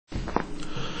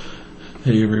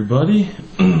Hey everybody,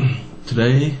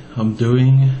 today I'm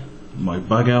doing my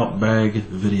bug out bag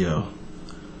video.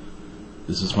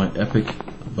 This is my epic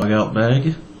bug out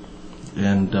bag,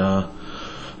 and I'm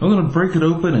going to break it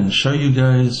open and show you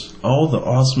guys all the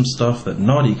awesome stuff that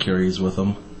Naughty carries with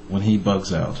him when he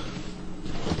bugs out.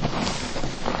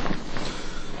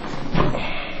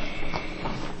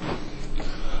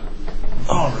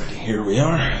 Alrighty, here we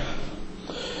are.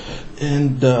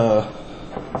 And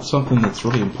something that's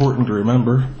really important to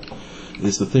remember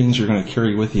is the things you're going to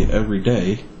carry with you every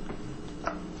day.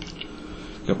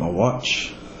 Got my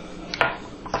watch,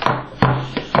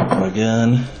 my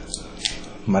gun,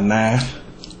 my knife,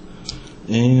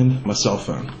 and my cell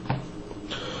phone.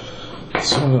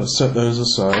 So I'm going to set those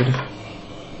aside.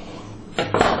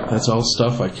 That's all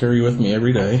stuff I carry with me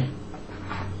every day,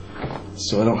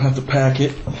 so I don't have to pack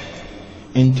it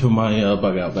into my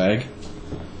bug out bag.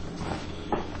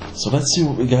 So let's see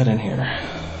what we got in here.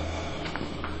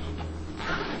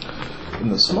 In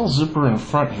the small zipper in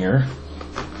front here,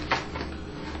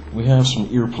 we have some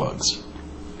earplugs,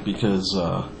 because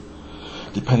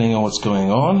depending on what's going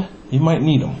on, you might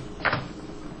need them.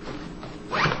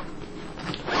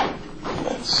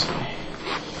 Let's see.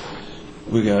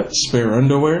 We got spare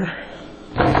underwear.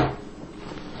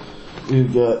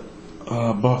 We've got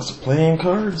a box of playing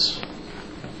cards.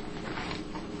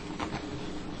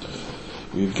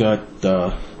 We've got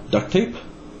duct tape,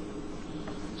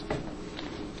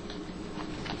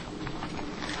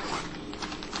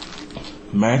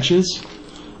 matches,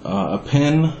 a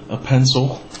pen, a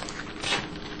pencil.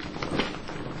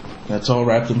 That's all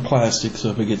wrapped in plastic,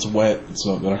 so if it gets wet, it's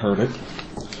not going to hurt it.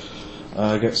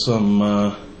 I got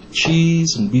some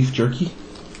cheese and beef jerky.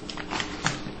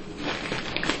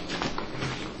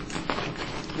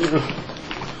 Okay.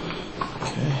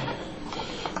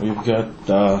 We've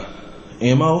got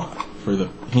ammo for the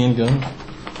handgun,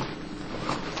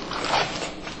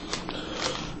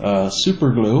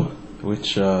 super glue,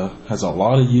 which has a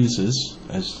lot of uses,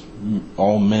 as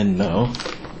all men know.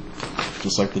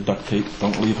 Just like the duct tape,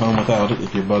 don't leave home without it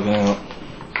if you're bugging out.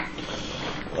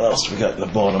 What else we got in the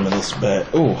bottom of this bag?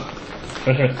 Oh,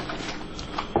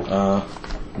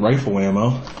 rifle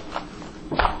ammo,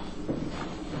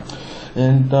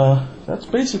 and that's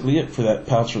basically it for that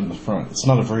pouch in the front. It's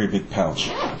not a very big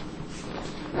pouch.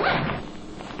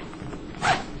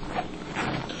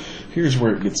 Here's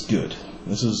where it gets good.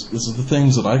 This is the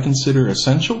things that I consider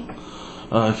essential.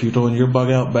 If you're doing your bug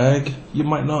out bag, you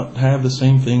might not have the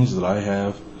same things that I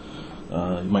have.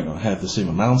 You might not have the same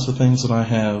amounts of things that I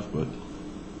have, but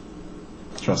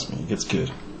trust me, it gets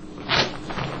good.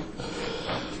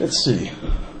 Let's see.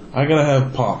 I gotta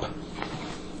have pop,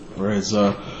 whereas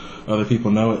other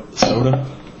people know it soda,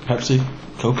 Pepsi,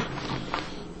 Coke.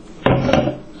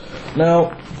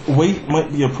 Now, weight might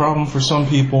be a problem for some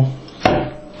people.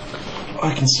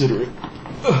 I consider it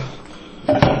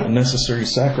a necessary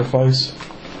sacrifice.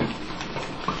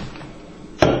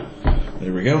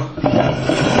 There we go.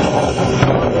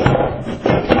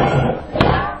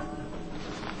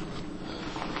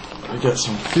 We got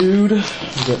some food.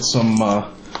 We got some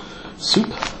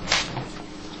soup.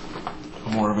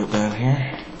 More of it down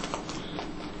here.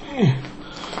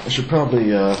 I should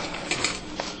probably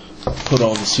put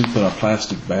all the soup in a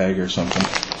plastic bag or something.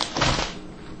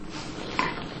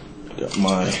 Got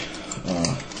my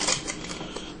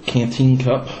canteen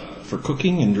cup for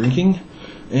cooking and drinking,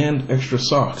 and extra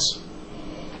socks.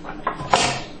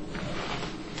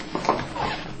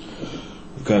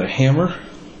 We've got a hammer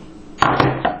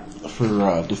for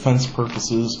defense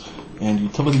purposes and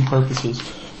utility purposes.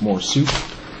 More soup.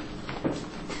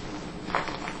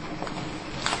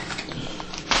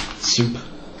 Soup.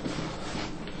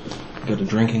 Got a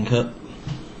drinking cup.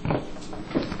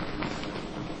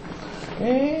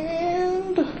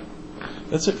 And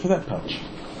that's it for that pouch.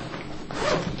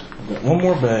 I've got one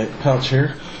more pouch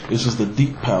here. This is the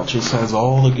deep pouch. This has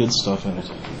all the good stuff in it.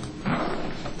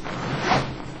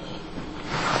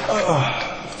 My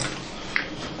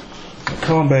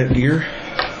combat gear.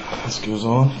 This goes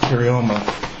on. Carry all my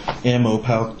ammo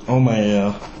pouch, all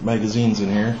my magazines in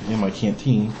here, in my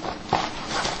canteen.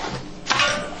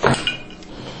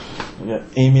 We got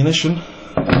ammunition,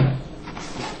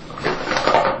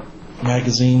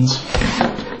 magazines,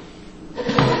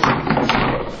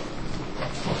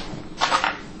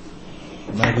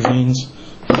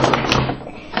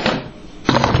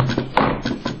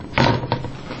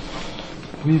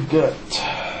 we've got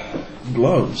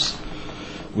gloves,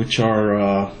 which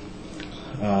are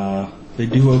they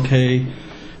do okay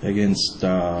against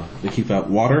they keep out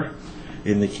water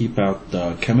and they keep out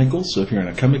chemicals, so if you're in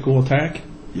a chemical attack,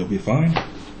 you'll be fine.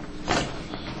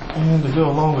 And to go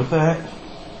along with that,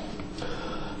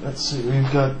 Let's see,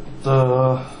 we've got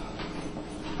the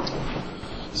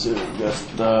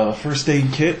first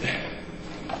aid kit,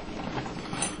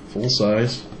 full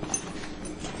size.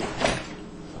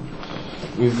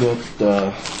 We've got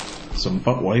some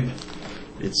butt wipe.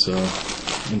 It's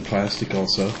in plastic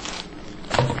also.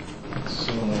 Let's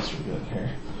see what else we got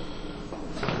here.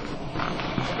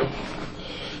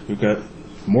 We've got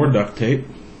more duct tape.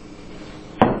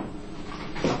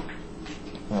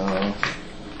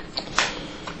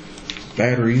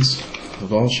 Batteries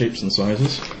of all shapes and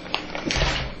sizes.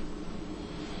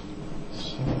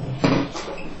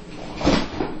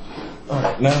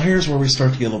 Alright, now here's where we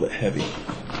start to get a little bit heavy.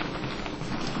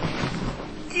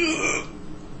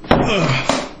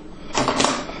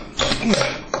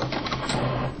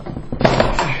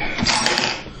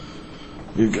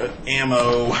 We've got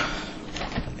ammo.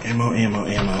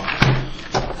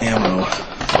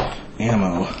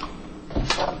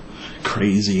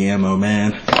 Crazy ammo,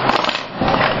 man.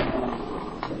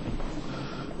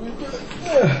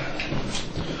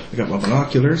 I got my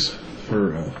binoculars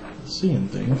for seeing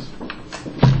things.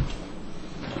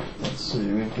 Let's see,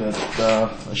 we've got,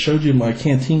 I showed you my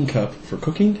canteen cup for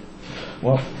cooking.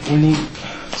 Well, we need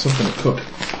something to cook.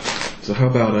 So how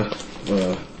about a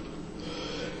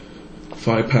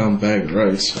 5-pound bag of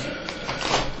rice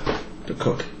to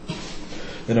cook?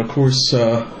 And of course,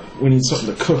 we need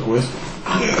something to cook with.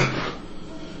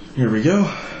 Here we go.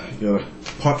 Got a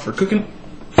pot for cooking.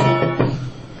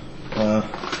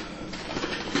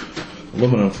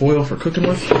 Aluminum foil for cooking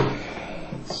with.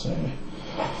 Let's see.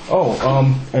 Oh,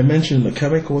 I mentioned the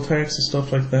chemical attacks and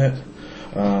stuff like that.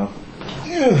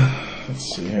 Let's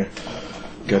see here.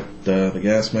 Got the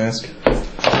gas mask,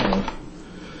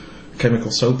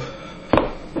 chemical soap.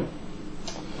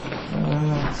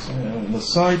 In the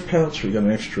side pouch, we got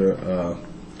an extra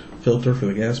filter for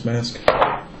the gas mask.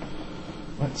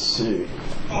 Let's see.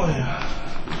 Oh yeah.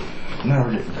 Now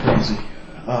we're getting crazy.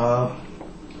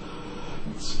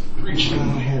 Let's reach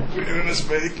down here, put it in this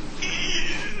bag.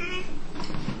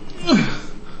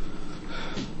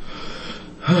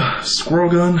 Squirrel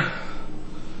gun.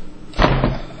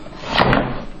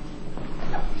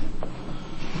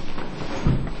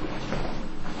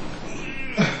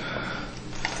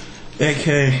 AK.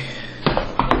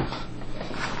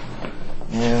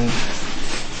 And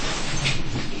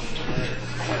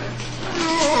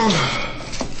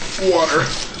water.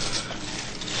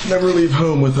 Never leave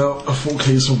home without a full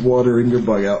case of water in your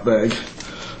bug out bag.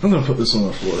 I'm going to put this on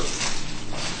the floor.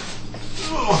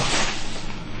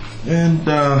 And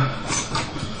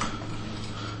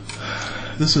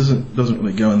this doesn't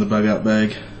really go in the bug out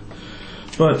bag,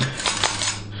 but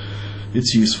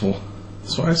it's useful.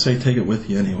 So I say take it with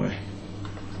you anyway.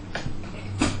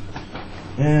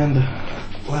 And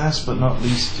last but not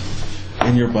least,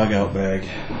 in your bug out bag,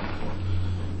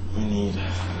 you need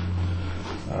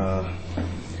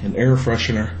an air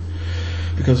freshener,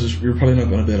 because you're probably not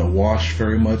going to be able to wash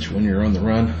very much when you're on the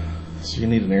run, so you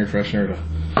need an air freshener to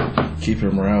keep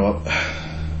your morale up.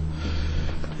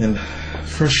 And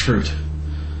fresh fruit.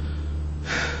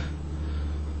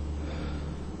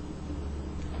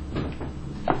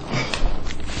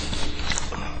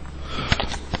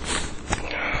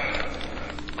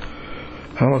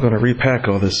 How am I going to repack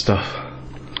all this stuff?